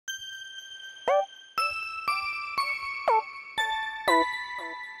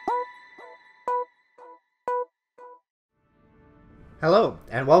Hello,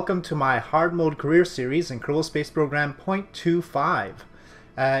 and welcome to my hard mode career series in Kerbal Space Program 0.25.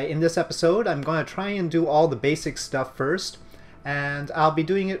 In this episode, I'm going to try and do all the basic stuff first, and I'll be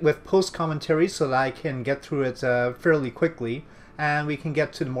doing it with post-commentary so that I can get through it fairly quickly, and we can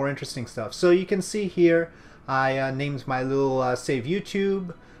get to the more interesting stuff. So you can see here, I named my little save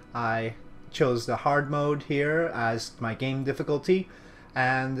YouTube. I chose the hard mode here as my game difficulty.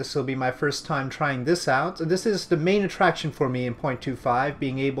 And this will be my first time trying this out. This is the main attraction for me in 0.25,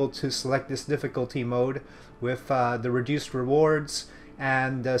 being able to select this difficulty mode with the reduced rewards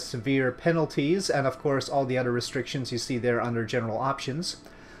and severe penalties, and of course all the other restrictions you see there under general options.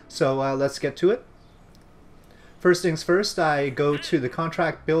 So let's get to it. First things first, I go to the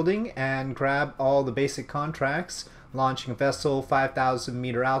contract building and grab all the basic contracts. Launching a vessel, 5,000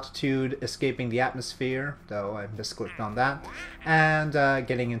 meter altitude, escaping the atmosphere, though I misclicked on that, and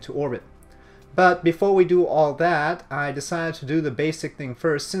getting into orbit. But before we do all that, I decided to do the basic thing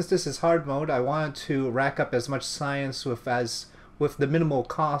first. Since this is hard mode, I wanted to rack up as much science with the minimal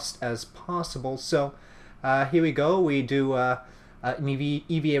cost as possible. So here we go. We do an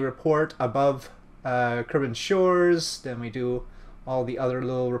EVA report above Kerbal shores, then we do all the other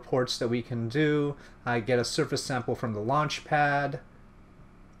little reports that we can do. I get a surface sample from the launch pad.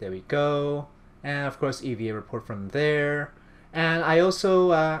 There we go. And of course EVA report from there. And I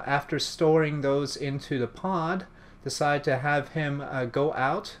also, after storing those into the pod, decide to have him go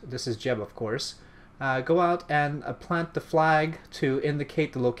out. This is Jeb, of course. Go out and plant the flag to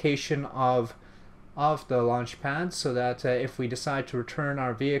indicate the location of the launch pad, so that if we decide to return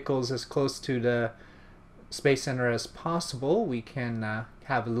our vehicles as close to the Space Center as possible, we can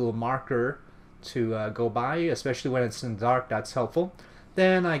have a little marker to go by, especially when it's in the dark. That's helpful.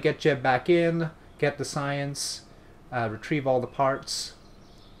 Then I get Jeb back in, get the science, retrieve all the parts,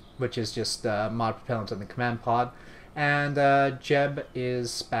 which is just mod propellant in the command pod, and Jeb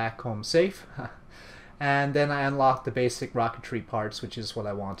is back home safe. And then I unlock the basic rocketry parts, which is what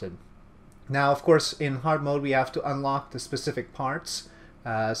I wanted. Now, of course, in hard mode we have to unlock the specific parts,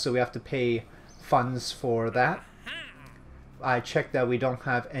 so we have to pay funds for that. I check that we don't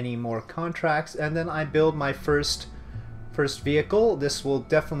have any more contracts, and then I build my first vehicle. This will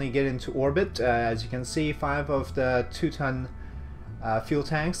definitely get into orbit. As you can see, 5 of the 2-ton fuel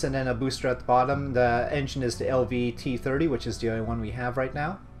tanks, and then a booster at the bottom. The engine is the LV-T30, which is the only one we have right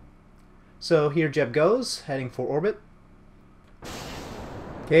now. So here Jeb goes, heading for orbit.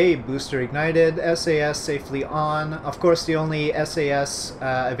 Okay, booster ignited, SAS safely on. Of course, the only SAS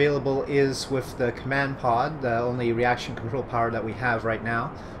available is with the command pod, the only reaction control power that we have right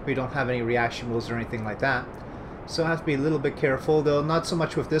now. We don't have any reaction rules or anything like that. So I have to be a little bit careful, though not so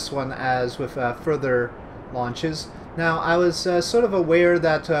much with this one as with further launches. Now, I was sort of aware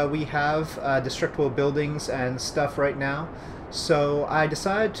that we have destructible buildings and stuff right now. So I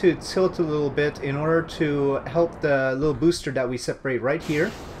decided to tilt a little bit in order to help the little booster that we separate right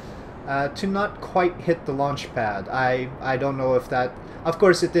here to not quite hit the launch pad. I don't know if that... Of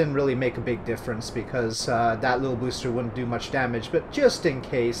course it didn't really make a big difference because that little booster wouldn't do much damage, but just in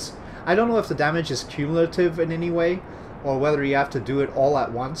case. I don't know if the damage is cumulative in any way or whether you have to do it all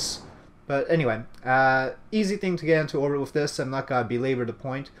at once. But anyway, easy thing to get into orbit with this. I'm not going to belabor the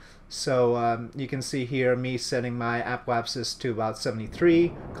point. So you can see here me setting my apoapsis to about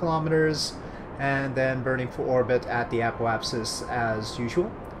 73 kilometers and then burning for orbit at the apoapsis as usual.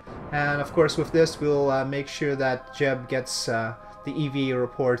 And of course with this we'll make sure that Jeb gets the EVA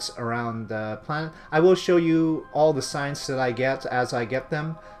reports around the planet. I will show you all the science that I get as I get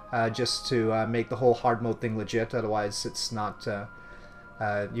them, just to make the whole hard mode thing legit, otherwise it's not...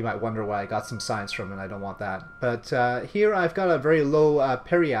 you might wonder why I got some science from it. I don't want that. But here I've got a very low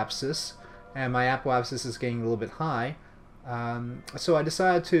periapsis, and my apoapsis is getting a little bit high. So I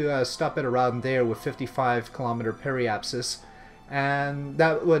decided to stop it around there with 55 kilometer periapsis, and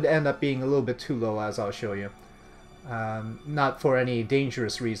that would end up being a little bit too low, as I'll show you. Not for any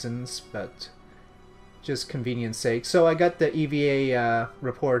dangerous reasons, but just convenience sake. So I got the EVA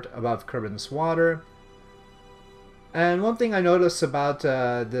report above Kerbal's water. And one thing I notice about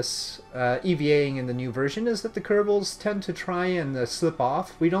this EVAing in the new version is that the Kerbals tend to try and slip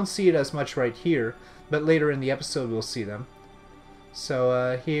off. We don't see it as much right here, but later in the episode we'll see them.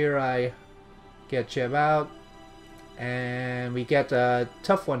 So here I get Jeb out, and we get a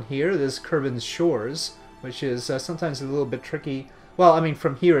tough one here. This is Kerbal's shores, which is sometimes a little bit tricky. Well, I mean,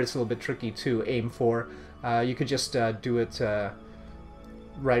 from here it's a little bit tricky to aim for. You could just do it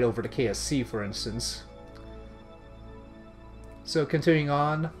right over to KSC, for instance. So continuing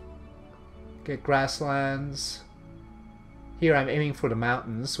on, get grasslands. Here I'm aiming for the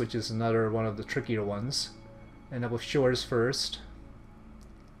mountains, which is another one of the trickier ones. End up with shores first.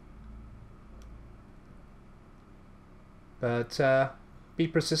 But be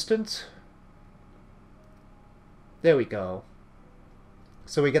persistent. There we go.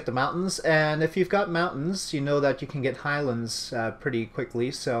 So we get the mountains, and if you've got mountains, you know that you can get highlands pretty quickly,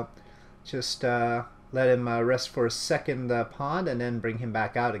 so just let him rest for a second pod and then bring him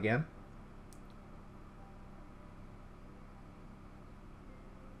back out again.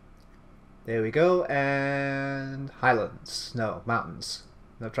 There we go, and highlands. No, mountains.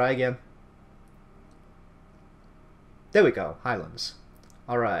 Now try again. There we go, highlands.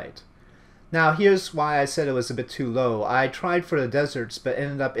 Alright. Now here's why I said it was a bit too low. I tried for the deserts, but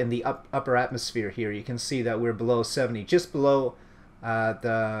ended up in the upper atmosphere here. You can see that we're below 70, just below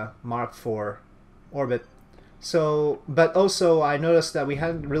the Mark IV orbit. So, but also I noticed that we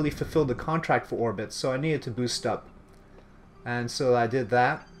hadn't really fulfilled the contract for orbit, so I needed to boost up. And so I did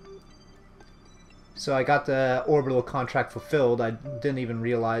that. So I got the orbital contract fulfilled. I didn't even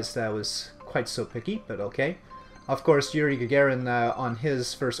realize that I was quite so picky, but okay. Of course, Yuri Gagarin on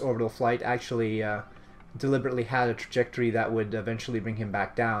his first orbital flight actually deliberately had a trajectory that would eventually bring him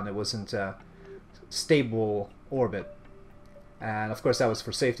back down. It wasn't a stable orbit. And of course that was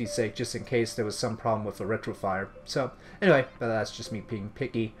for safety's sake, just in case there was some problem with the retrofire. So anyway, but that's just me being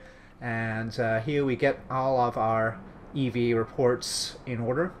picky. And here we get all of our EVA reports in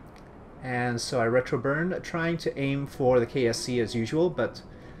order. And so I retroburned, trying to aim for the KSC as usual, but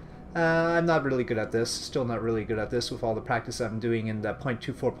I'm not really good at this. Still not really good at this with all the practice I'm doing in the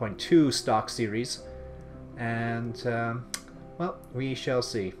 0.24.2 stock series. And, well, we shall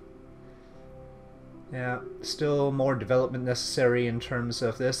see. Yeah, still more development necessary in terms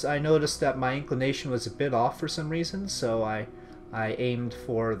of this. I noticed that my inclination was a bit off for some reason, so I aimed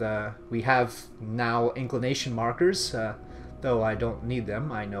for the... We have now inclination markers, though I don't need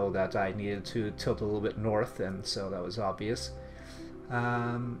them. I know that I needed to tilt a little bit north, and so that was obvious.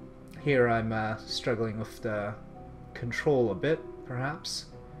 Here I'm struggling with the control a bit, perhaps,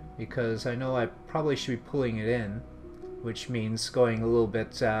 because I know I probably should be pulling it in, which means going a little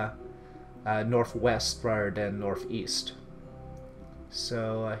bit northwest rather than northeast.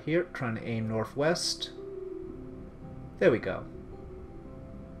 So here, trying to aim northwest. There we go.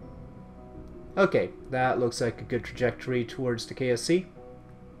 Okay, that looks like a good trajectory towards the KSC.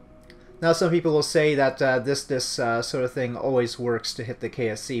 Now some people will say that this sort of thing always works to hit the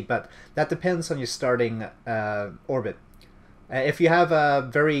KSC, but that depends on your starting orbit. If you have a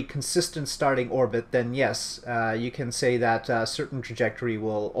very consistent starting orbit, then yes, you can say that a certain trajectory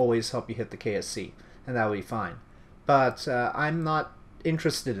will always help you hit the KSC, and that will be fine. But I'm not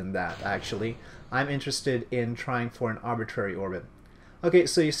interested in that, actually. I'm interested in trying for an arbitrary orbit. Okay,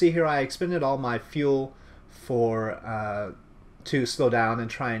 so you see here I expended all my fuel for to slow down and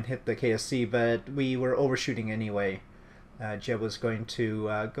try and hit the KSC, but we were overshooting anyway. Jeb was going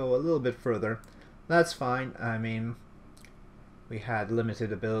to go a little bit further. That's fine. I mean, we had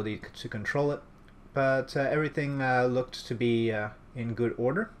limited ability to control it, but everything looked to be in good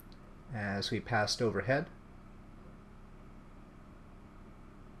order as we passed overhead.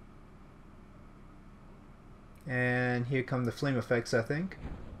 And here come the flame effects, I think.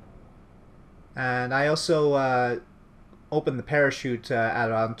 And I also opened the parachute at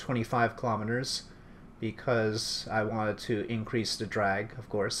around 25 kilometers because I wanted to increase the drag, of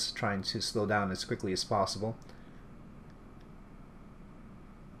course, trying to slow down as quickly as possible.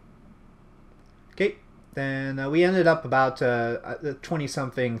 Okay, then we ended up about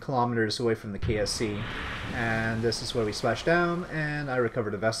 20-something kilometers away from the KSC, and this is where we splashed down, and I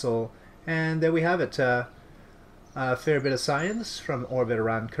recovered a vessel, and there we have it. A fair bit of science from orbit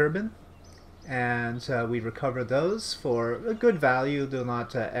around Kerbal, and we recovered those for a good value, though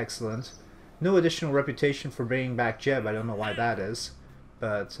not excellent. No additional reputation for bringing back Jeb. I don't know why that is,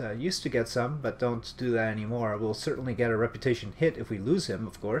 but used to get some, but don't do that anymore. We'll certainly get a reputation hit if we lose him,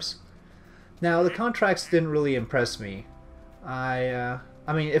 of course. Now, the contracts didn't really impress me. I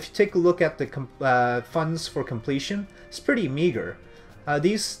mean, if you take a look at the funds for completion, it's pretty meager.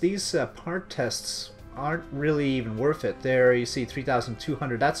 These part tests aren't really even worth it. There you see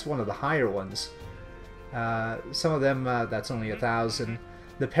 3,200. That's one of the higher ones. Some of them that's only 1,000.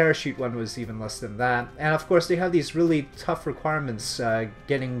 The parachute one was even less than that. And of course they have these really tough requirements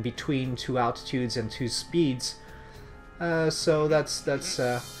getting between 2 altitudes and 2 speeds. So that's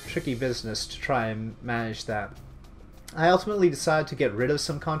tricky business to try and manage that. I ultimately decided to get rid of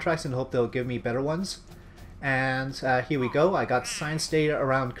some contracts and hope they'll give me better ones. And here we go. I got science data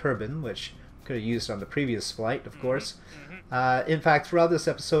around Kerbal, which could have used on the previous flight, of course. In fact, throughout this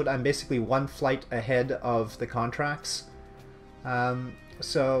episode, I'm basically one flight ahead of the contracts.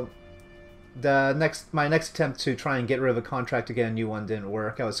 So my next attempt to try and get rid of a contract to get a new one didn't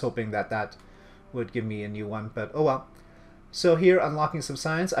work. I was hoping that that would give me a new one, but oh well. So here, unlocking some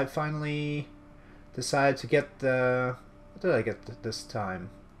science, I finally decided to get the... What did I get this time?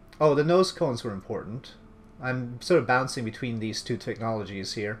 Oh, the nose cones were important. I'm sort of bouncing between these two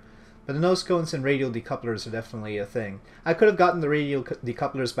technologies here. But the nose cones and radial decouplers are definitely a thing. I could have gotten the radial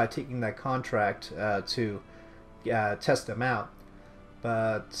decouplers by taking that contract to test them out.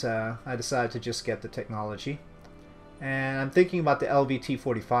 But I decided to just get the technology. And I'm thinking about the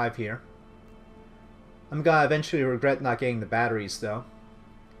LVT-45 here. I'm gonna eventually regret not getting the batteries though.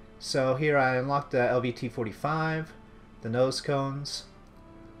 So here I unlocked the LVT-45, the nose cones,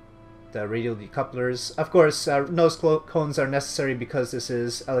 the radial decouplers. Of course, nose cones are necessary because this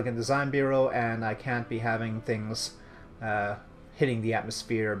is Elegant Design Bureau and I can't be having things hitting the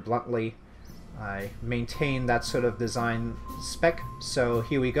atmosphere bluntly. I maintain that sort of design spec. So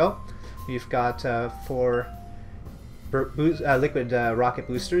here we go. We've got 4 liquid rocket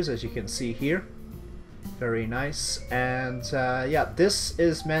boosters, as you can see here. Very nice. And yeah, this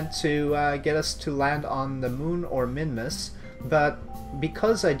is meant to get us to land on the moon or Minmus, but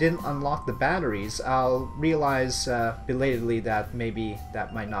because I didn't unlock the batteries, I'll realize belatedly that maybe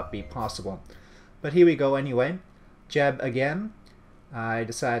that might not be possible. But here we go anyway. Jeb again. I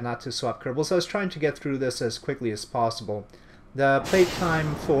decided not to swap Kerbal, so I was trying to get through this as quickly as possible. The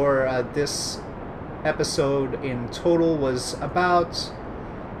playtime for this episode in total was about,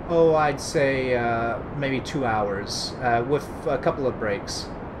 oh, I'd say maybe 2 hours, with a couple of breaks.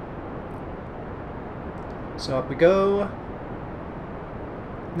 So up we go.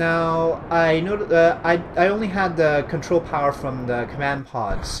 Now, I noted I only had the control power from the command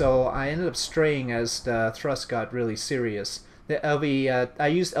pod, so I ended up straying as the thrust got really serious. I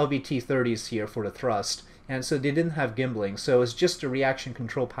used LVT-30s here for the thrust, and so they didn't have gimbaling, so it was just a reaction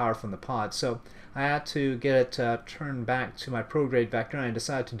control power from the pod. So I had to get it turned back to my prograde vector, and I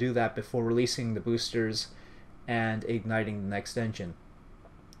decided to do that before releasing the boosters and igniting the next engine.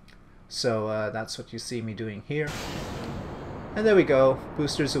 So that's what you see me doing here. And there we go,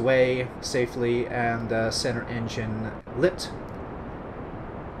 boosters away safely and center engine lit.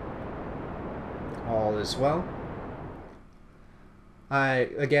 All is well. I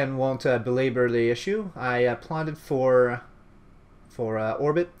again won't belabor the issue. I plotted for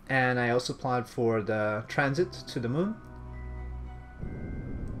orbit, and I also plotted for the transit to the moon.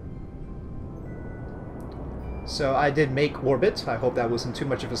 So I did make orbit. I hope that wasn't too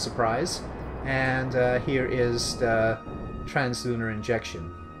much of a surprise. And here is the translunar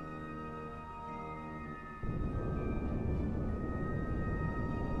injection.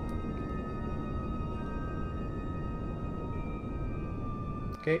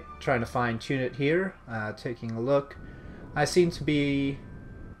 Okay, trying to fine-tune it here, taking a look. I seem to be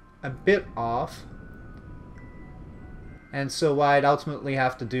a bit off, and so what I'd ultimately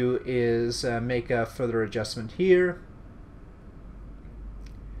have to do is make a further adjustment here.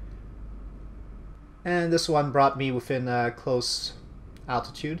 And this one brought me within close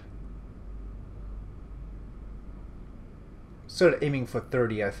altitude. Sort of aiming for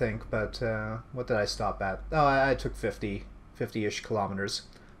 30, I think, but what did I stop at? Oh, I took 50-ish kilometers.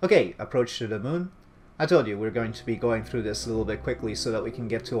 Okay, approach to the moon. I told you we're going to be going through this a little bit quickly so that we can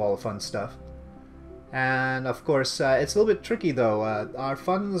get to all the fun stuff. And of course, it's a little bit tricky though. Our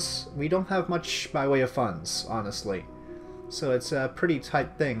funds, we don't have much by way of funds, honestly. So it's a pretty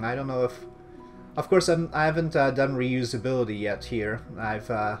tight thing. I don't know if... Of course, I haven't done reusability yet here. I've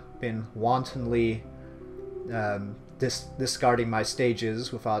been wantonly discarding my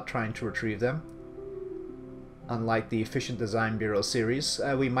stages without trying to retrieve them. Unlike the Efficient Design Bureau series,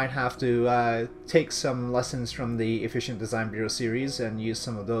 we might have to take some lessons from the Efficient Design Bureau series and use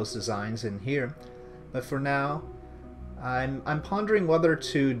some of those designs in here. But for now, I'm pondering whether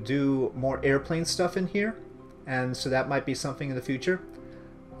to do more airplane stuff in here, and so that might be something in the future.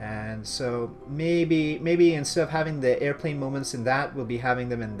 And so maybe instead of having the airplane moments in that, we'll be having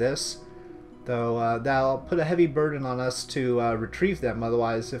them in this. Though that'll put a heavy burden on us to retrieve them.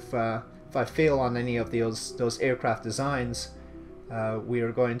 Otherwise, if I fail on any of those aircraft designs, we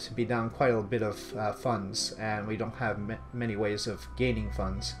are going to be down quite a bit of funds, and we don't have many ways of gaining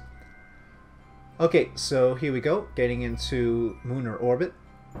funds. Okay, so here we go, getting into lunar orbit.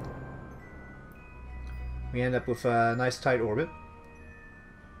 We end up with a nice tight orbit.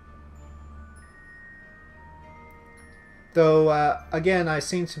 Though, again, I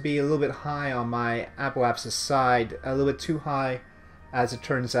seem to be a little bit high on my apoapsis side, a little bit too high, as it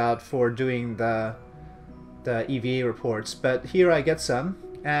turns out, for doing the EVA reports. But here I get some,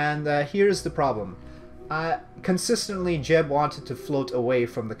 and here's the problem. Consistently, Jeb wanted to float away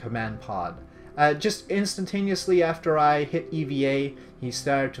from the command pod. Just instantaneously after I hit EVA, he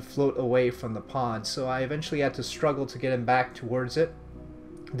started to float away from the pod, so I eventually had to struggle to get him back towards it.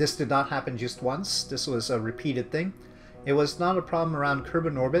 This did not happen just once, this was a repeated thing. It was not a problem around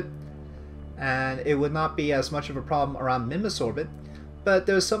Kerbal orbit, and it would not be as much of a problem around Minmus orbit, but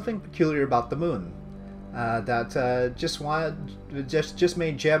there was something peculiar about the moon that just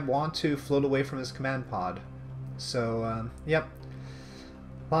made Jeb want to float away from his command pod. So, yep.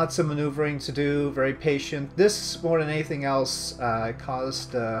 Lots of maneuvering to do, very patient. This, more than anything else,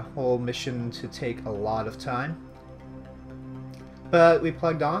 caused the whole mission to take a lot of time. But we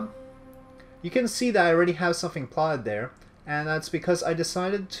plugged on. You can see that I already have something plotted there, and that's because I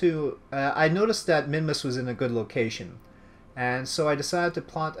decided to... I noticed that Minmus was in a good location, and so I decided to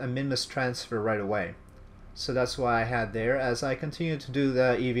plot a Minmus transfer right away. So that's why I had there, as I continued to do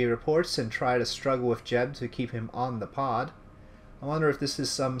the EV reports and try to struggle with Jeb to keep him on the pod. I wonder if this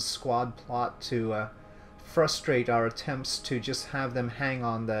is some squad plot to frustrate our attempts to just have them hang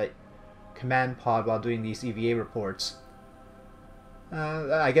on the command pod while doing these EVA reports.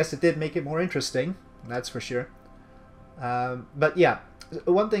 I guess it did make it more interesting, that's for sure. But yeah,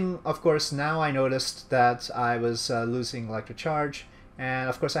 one thing, of course, now I noticed that I was losing electric charge, and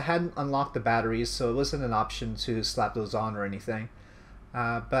of course I hadn't unlocked the batteries, so it wasn't an option to slap those on or anything.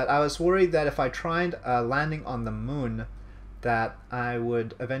 But I was worried that if I tried landing on the moon, that I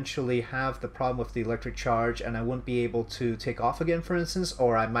would eventually have the problem with the electric charge and I wouldn't be able to take off again, for instance,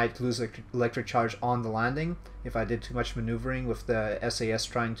 or I might lose electric charge on the landing if I did too much maneuvering with the SAS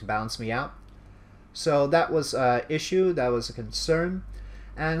trying to balance me out. So that was an issue, that was a concern,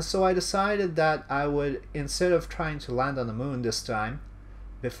 and so I decided that I would, instead of trying to land on the moon this time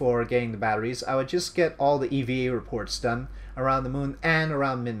before getting the batteries, I would just get all the EVA reports done around the moon and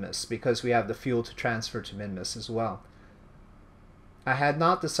around Minmus, because we have the fuel to transfer to Minmus as well. I had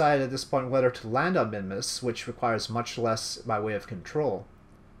not decided at this point whether to land on Minmus, which requires much less by way of control.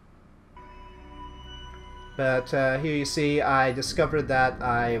 But here you see I discovered that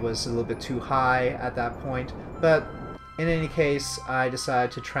I was a little bit too high at that point, but in any case I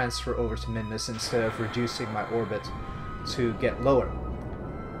decided to transfer over to Minmus instead of reducing my orbit to get lower.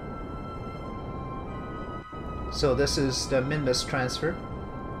 So this is the Minmus transfer.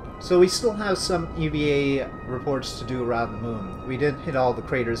 So we still have some EVA reports to do around the moon. We didn't hit all the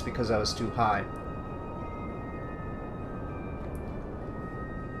craters because I was too high.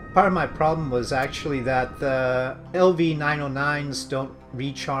 Part of my problem was actually that the LV909s don't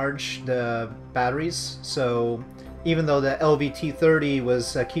recharge the batteries, so even though the LVT30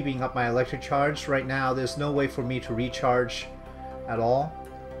 was keeping up my electric charge, right now there's no way for me to recharge at all.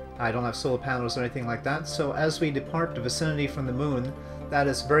 I don't have solar panels or anything like that, so as we depart the vicinity from the moon, that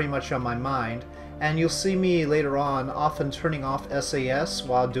is very much on my mind, and you'll see me later on often turning off SAS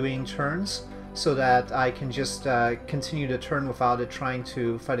while doing turns so that I can just continue to turn without it trying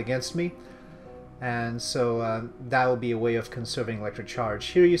to fight against me, and so that will be a way of conserving electric charge.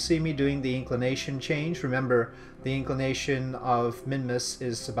 Here you see me doing the inclination change. Remember, the inclination of Minmus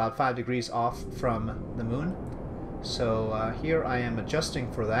is about 5 degrees off from the moon, so here I am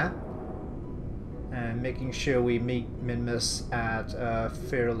adjusting for that and making sure we meet Minmus at a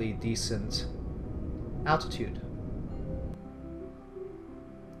fairly decent altitude.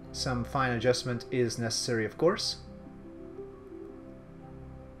 Some fine adjustment is necessary, of course.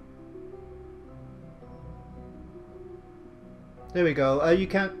 There we go. You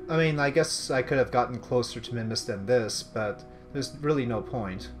can't... I mean, I guess I could have gotten closer to Minmus than this, but there's really no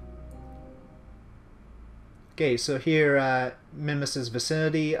point. Okay, so here, Minmus's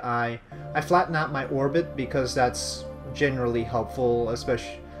vicinity, I flatten out my orbit because that's generally helpful,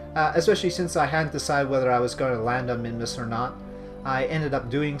 especially since I hadn't decided whether I was going to land on Minmus or not. I ended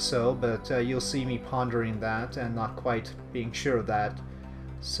up doing so, but you'll see me pondering that and not quite being sure of that.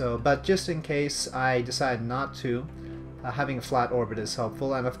 So, but just in case I decide not to, having a flat orbit is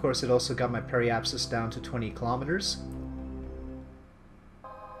helpful, and of course it also got my periapsis down to 20 kilometers.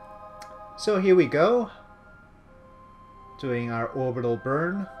 So here we go. Doing our orbital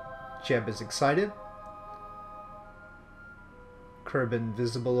burn. Jeb is excited. Kerbal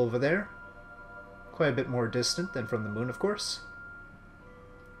visible over there. Quite a bit more distant than from the moon, of course.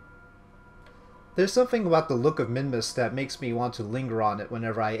 There's something about the look of Minmus that makes me want to linger on it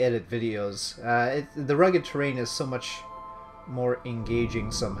whenever I edit videos. The rugged terrain is so much more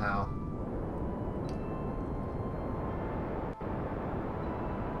engaging somehow.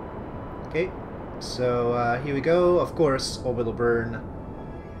 Okay, so here we go. Of course, orbital burn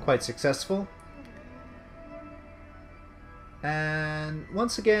quite successful. And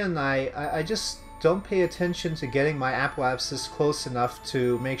once again, I just don't pay attention to getting my apoapsis close enough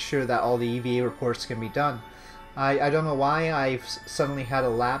to make sure that all the EVA reports can be done. I don't know why I've suddenly had a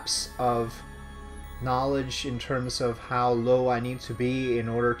lapse of knowledge in terms of how low I need to be in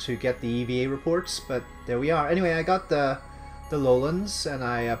order to get the EVA reports, but there we are. Anyway, I got the lowlands and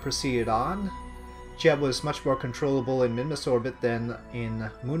I proceeded on. Jeb was much more controllable in Minmus orbit than in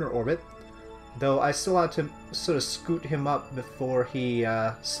Lunar orbit, though I still had to sort of scoot him up before he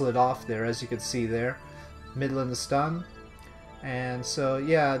slid off there, as you can see there. Midland is done, and so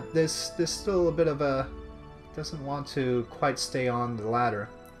yeah, there's still a bit of a doesn't want to quite stay on the ladder.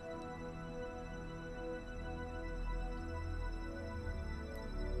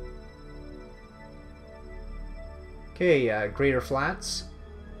 Okay, Greater Flats.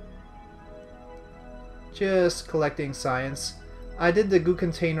 Just collecting science. I did the goo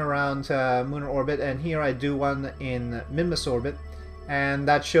container around Lunar orbit, and here I do one in Minmus orbit, and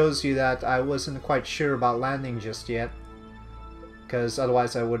that shows you that I wasn't quite sure about landing just yet, because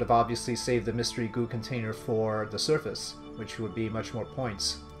otherwise I would have obviously saved the mystery goo container for the surface, which would be much more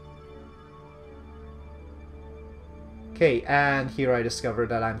points. Okay, and here I discovered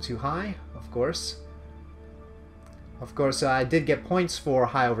that I'm too high, of course. Of course, I did get points for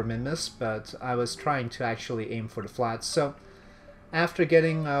high over Minmus, but I was trying to actually aim for the flats. So, after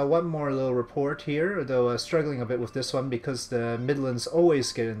getting one more little report here, though struggling a bit with this one because the Midlands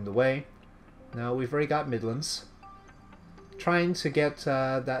always get in the way. No, we've already got Midlands. Trying to get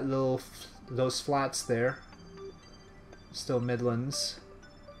those flats there. Still Midlands.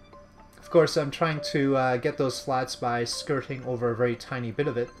 Of course, I'm trying to get those flats by skirting over a very tiny bit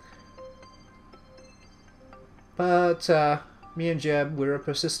of it. But me and Jeb, we're a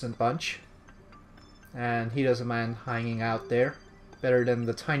persistent bunch, and he doesn't mind hanging out there. Better than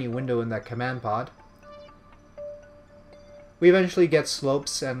the tiny window in that command pod. We eventually get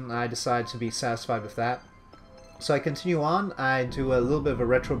slopes, and I decide to be satisfied with that. So I continue on. I do a little bit of a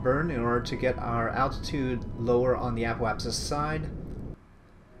retro burn in order to get our altitude lower on the apoapsis side,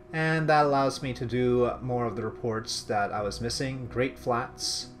 and that allows me to do more of the reports that I was missing. Great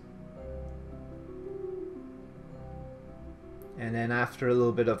Flats. And then after a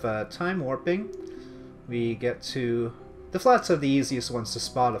little bit of time warping, we get to... The flats are the easiest ones to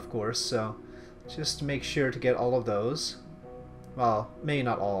spot, of course, so just make sure to get all of those. Well, maybe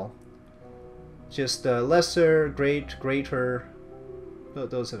not all. Just lesser, great, greater.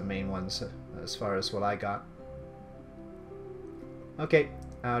 Those are the main ones as far as what I got. Okay,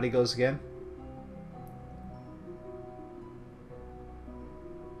 out he goes again.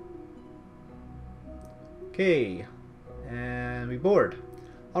 Okay. And we board.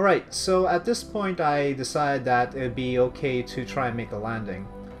 Alright, so at this point I decided that it would be okay to try and make a landing.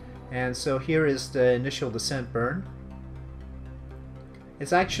 And so here is the initial descent burn.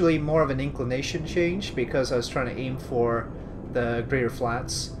 It's actually more of an inclination change because I was trying to aim for the Greater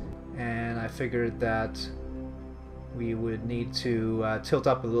Flats, and I figured that we would need to tilt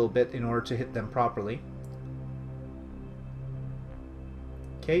up a little bit in order to hit them properly.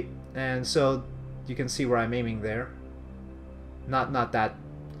 Okay, and so you can see where I'm aiming there. Not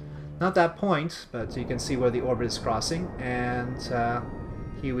that point, but you can see where the orbit is crossing, and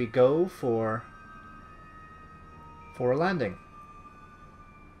here we go for a landing.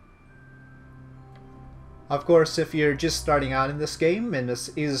 Of course, if you're just starting out in this game and this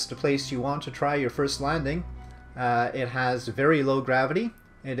is the place you want to try your first landing, it has very low gravity,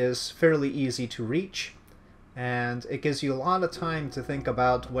 it is fairly easy to reach, and it gives you a lot of time to think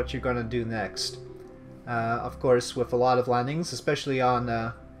about what you're going to do next. Of course, with a lot of landings, especially on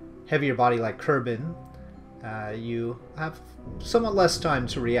a heavier body like Kerbal, you have somewhat less time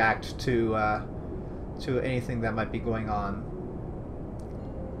to react to anything that might be going on.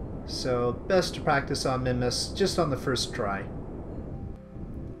 So, best to practice on Minmus just on the first try.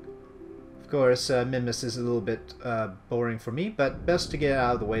 Of course, Minmus is a little bit boring for me, but best to get it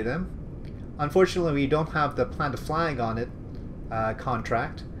out of the way then. Unfortunately, we don't have the plant a flag on it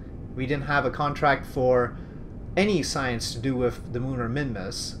contract. We didn't have a contract for any science to do with the moon or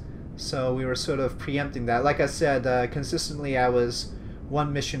Minmus, so we were sort of preempting that. Like I said, consistently I was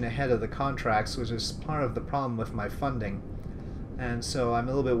one mission ahead of the contracts, which is part of the problem with my funding. And so I'm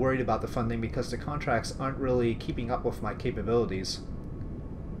a little bit worried about the funding because the contracts aren't really keeping up with my capabilities.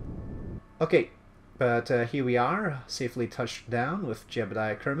 Okay, but here we are, safely touched down with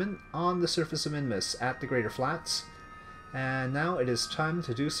Jebediah Kerman on the surface of Minmus at the Greater Flats. And now it is time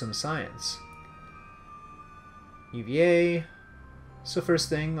to do some science. EVA. So first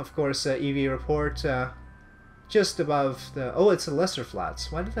thing, of course, EVA report just above the... Oh, it's the Lesser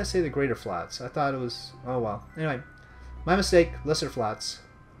Flats. Why did I say the Greater Flats? I thought it was... Oh well. Anyway, my mistake. Lesser Flats.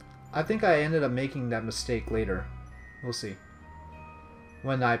 I think I ended up making that mistake later. We'll see.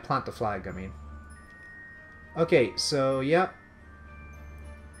 When I plant the flag, I mean. Okay, so yeah.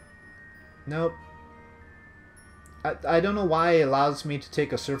 Nope. I don't know why it allows me to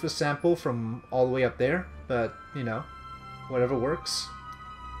take a surface sample from all the way up there, but, you know, whatever works.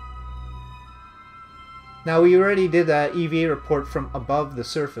 Now, we already did that EVA report from above the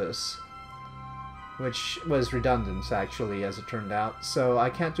surface, which was redundant, actually, as it turned out. So I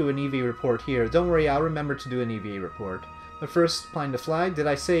can't do an EVA report here. Don't worry, I'll remember to do an EVA report. But first, applying the flag. Did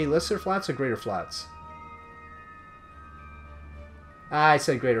I say lesser flats or greater flats? I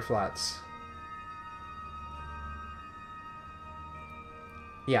said greater flats.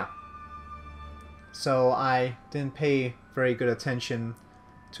 Yeah. So I didn't pay very good attention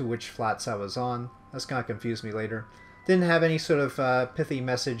to which flats I was on. That's going to confuse me later. Didn't have any sort of pithy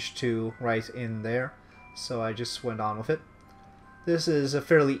message to write in there, so I just went on with it. This is a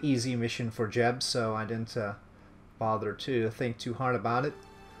fairly easy mission for Jeb, so I didn't bother to think too hard about it.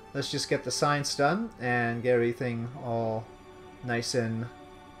 Let's just get the science done and get everything all nice and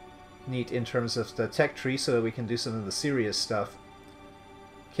neat in terms of the tech tree so that we can do some of the serious stuff.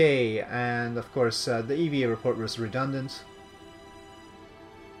 Okay, and of course the EVA report was redundant.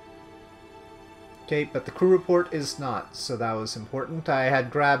 Okay, but the crew report is not, so that was important. I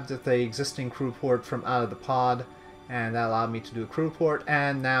had grabbed the existing crew report from out of the pod, and that allowed me to do a crew report,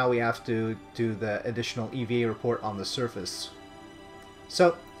 and now we have to do the additional EVA report on the surface.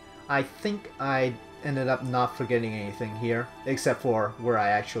 So, I think I ended up not forgetting anything here, except for where I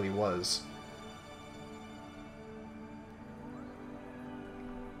actually was.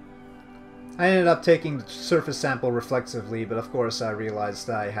 I ended up taking the surface sample reflexively, but of course I realized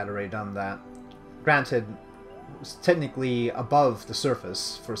I had already done that. Granted, it's technically above the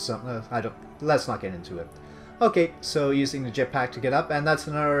surface for some... let's not get into it. Okay, so using the jetpack to get up, and that's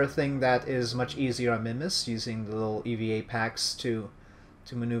another thing that is much easier on Minmus, using the little EVA packs to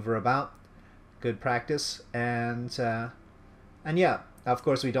maneuver about. Good practice, and yeah, of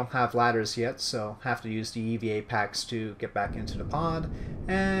course we don't have ladders yet, so have to use the EVA packs to get back into the pod,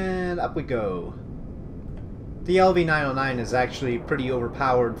 and up we go. The LV-909 is actually pretty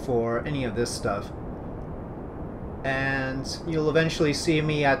overpowered for any of this stuff. And you'll eventually see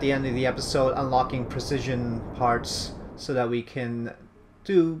me at the end of the episode unlocking precision parts so that we can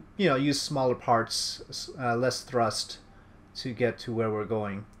do, you know, use smaller parts, less thrust to get to where we're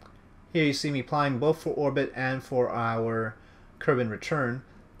going. Here you see me applying both for orbit and for our Kerbal return,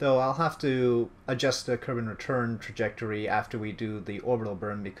 though I'll have to adjust the Kerbal return trajectory after we do the orbital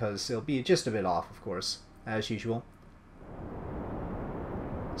burn because it'll be just a bit off, of course, as usual.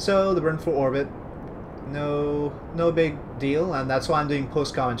 So the burn for orbit, no big deal, and that's why I'm doing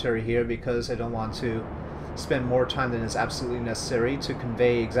post-commentary here, because I don't want to spend more time than is absolutely necessary to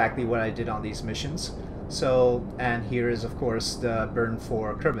convey exactly what I did on these missions. So, and here is of course the burn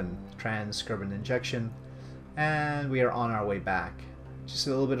for Kerbal, trans-Kerbal injection, and we are on our way back. Just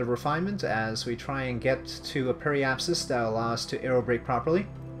a little bit of refinement as we try and get to a periapsis that will allow us to aerobrake properly.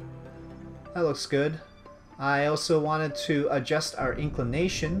 That looks good. I also wanted to adjust our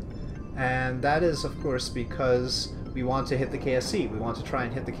inclination, and that is of course because we want to hit the KSC. We want to try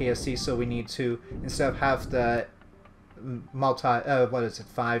and hit the KSC, so we need to, instead of have the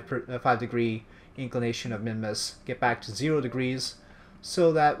five degree inclination of Minmus, get back to 0 degrees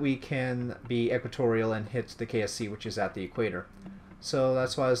so that we can be equatorial and hit the KSC, which is at the equator. So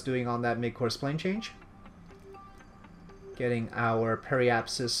that's what I was doing on that mid-course plane change. Getting our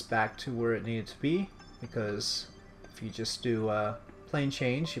periapsis back to where it needed to be, because if you just do a plane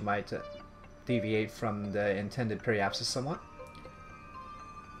change, you might deviate from the intended periapsis somewhat.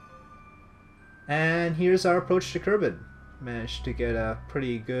 And here's our approach to Kerbal. Managed to get a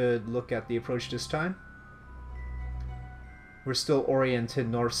pretty good look at the approach this time. We're still oriented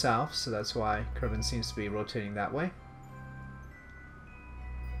north-south, so that's why Kerbal seems to be rotating that way.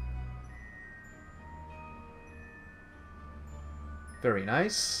 Very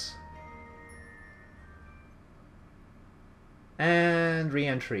nice. And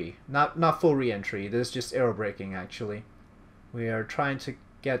re-entry. Not full re-entry, this is just aerobraking actually. We are trying to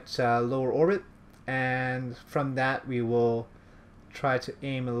get lower orbit, and from that we will try to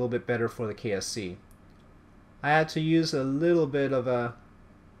aim a little bit better for the KSC. I had to use a little bit of a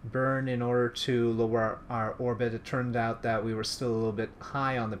burn in order to lower our orbit. It turned out that we were still a little bit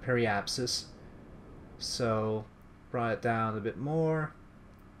high on the periapsis, so brought it down a bit more.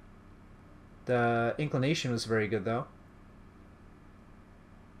 The inclination was very good though.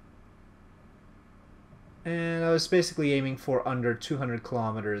 And I was basically aiming for under 200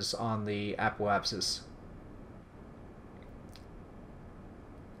 kilometers on the apoapsis.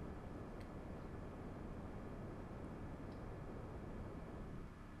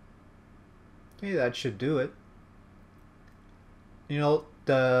 Okay, that should do it. You know,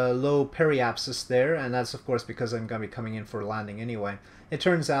 the low periapsis there, and that's of course because I'm going to be coming in for a landing anyway. It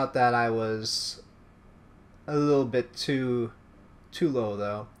turns out that I was a little bit too low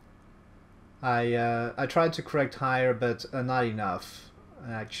though. I tried to correct higher, but not enough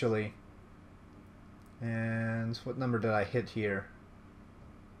actually. And what number did I hit here?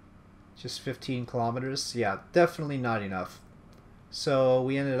 Just 15 kilometers? Yeah, definitely not enough. So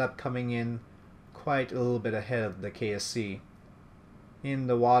we ended up coming in quite a little bit ahead of the KSC in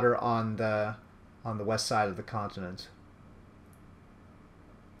the water on the west side of the continent.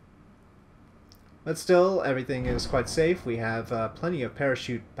 But still, everything is quite safe. We have plenty of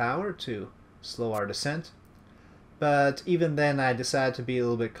parachute power to slow our descent. But even then, I decided to be a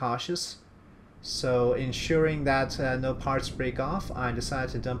little bit cautious. So ensuring that no parts break off, I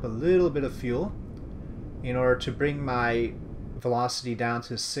decided to dump a little bit of fuel in order to bring my velocity down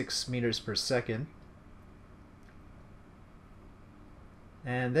to 6 meters per second.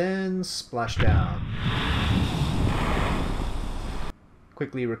 And then splash down.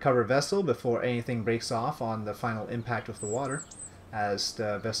 Quickly recover vessel before anything breaks off on the final impact with the water as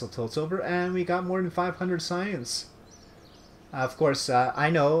the vessel tilts over, and we got more than 500 science. Of course, I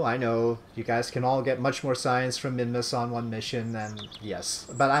know, you guys can all get much more science from Minmus on one mission, and yes,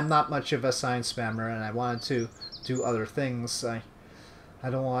 but I'm not much of a science spammer, and I wanted to do other things. I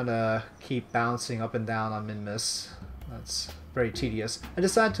don't want to keep bouncing up and down on Minmus. That's very tedious. I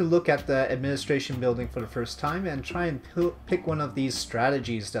decided to look at the administration building for the first time and try and pick one of these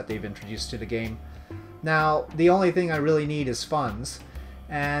strategies that they've introduced to the game. Now, the only thing I really need is funds,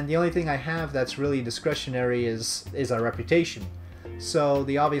 and the only thing I have that's really discretionary is our reputation. So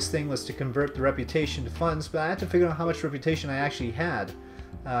the obvious thing was to convert the reputation to funds, but I had to figure out how much reputation I actually had.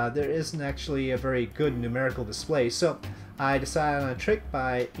 There isn't actually a very good numerical display, so I decided on a trick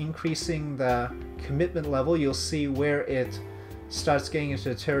by increasing the commitment level. You'll see where it starts getting into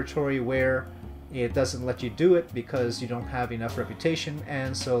the territory where it doesn't let you do it because you don't have enough reputation,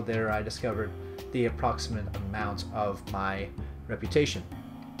 and so there I discovered the approximate amount of my reputation.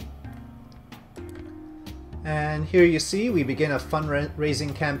 And here you see we begin a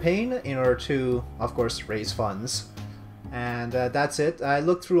fundraising campaign in order to, of course, raise funds. And that's it. I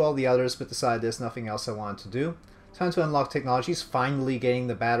looked through all the others but decided there's nothing else I wanted to do. Time to unlock technologies, finally getting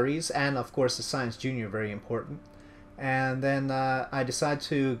the batteries, and of course the Science Junior, very important. And then I decided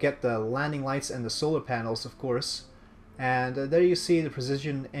to get the landing lights and the solar panels, of course. And there you see the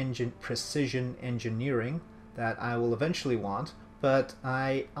precision engineering that I will eventually want. But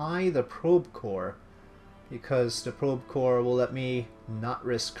I eye the probe core because the probe core will let me not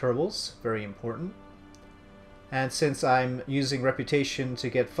risk Kerbals, very important. And since I'm using reputation to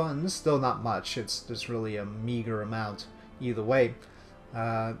get funds, though not much, it's just really a meager amount either way,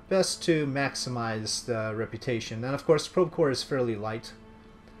 best to maximize the reputation. And of course, the probe core is fairly light.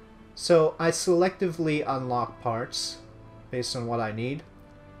 So I selectively unlock parts based on what I need.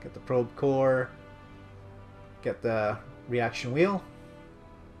 Get the probe core, get the reaction wheel.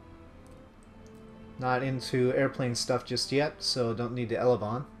 Not into airplane stuff just yet, so don't need the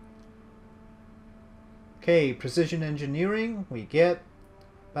Elevon. Okay, precision engineering we get,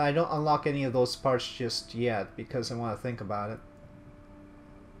 but I don't unlock any of those parts just yet because I want to think about it.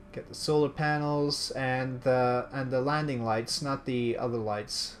 Get the solar panels and the landing lights, not the other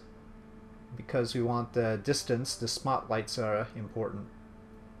lights, because we want the distance. The spotlights are important.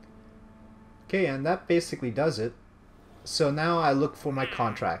 Okay, and that basically does it. So now I look for my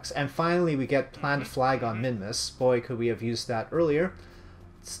contracts, and finally we get planned flag on Minmus. Boy, could we have used that earlier.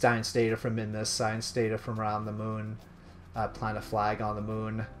 Science data from Minmus, science data from around the moon, plant a flag on the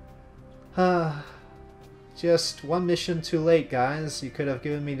moon. Just one mission too late, guys. You could have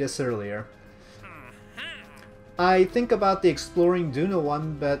given me this earlier. I think about the Exploring Duna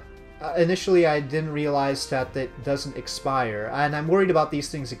one, but initially I didn't realize that it doesn't expire. And I'm worried about these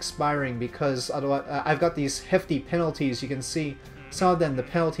things expiring because otherwise, I've got these hefty penalties. You can see some of them, the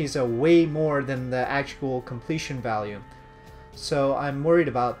penalties are way more than the actual completion value. So I'm worried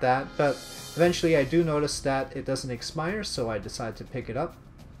about that, but eventually I do notice that it doesn't expire, so I decide to pick it up.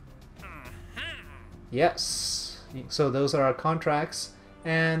 Yes, so those are our contracts,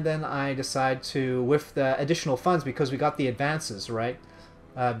 and then I decide to, with the additional funds, because we got the advances, right?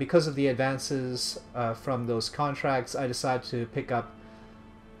 Because of the advances from those contracts, I decide to pick up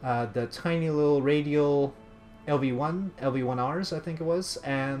the tiny little radial LV1Rs, I think it was,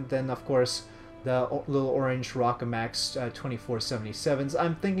 and then of course the little orange Rockamax 2477s.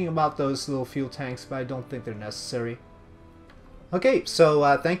 I'm thinking about those little fuel tanks, but I don't think they're necessary. Okay,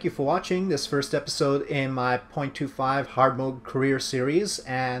 so thank you for watching this first episode in my .25 hard mode career series,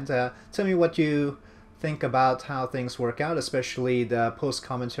 and tell me what you think about how things work out, especially the post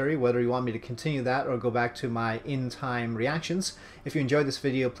commentary, whether you want me to continue that or go back to my in-time reactions. If you enjoyed this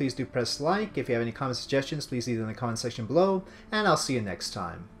video, please do press like. If you have any comment suggestions, please leave them in the comment section below, and I'll see you next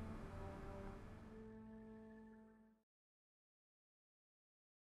time.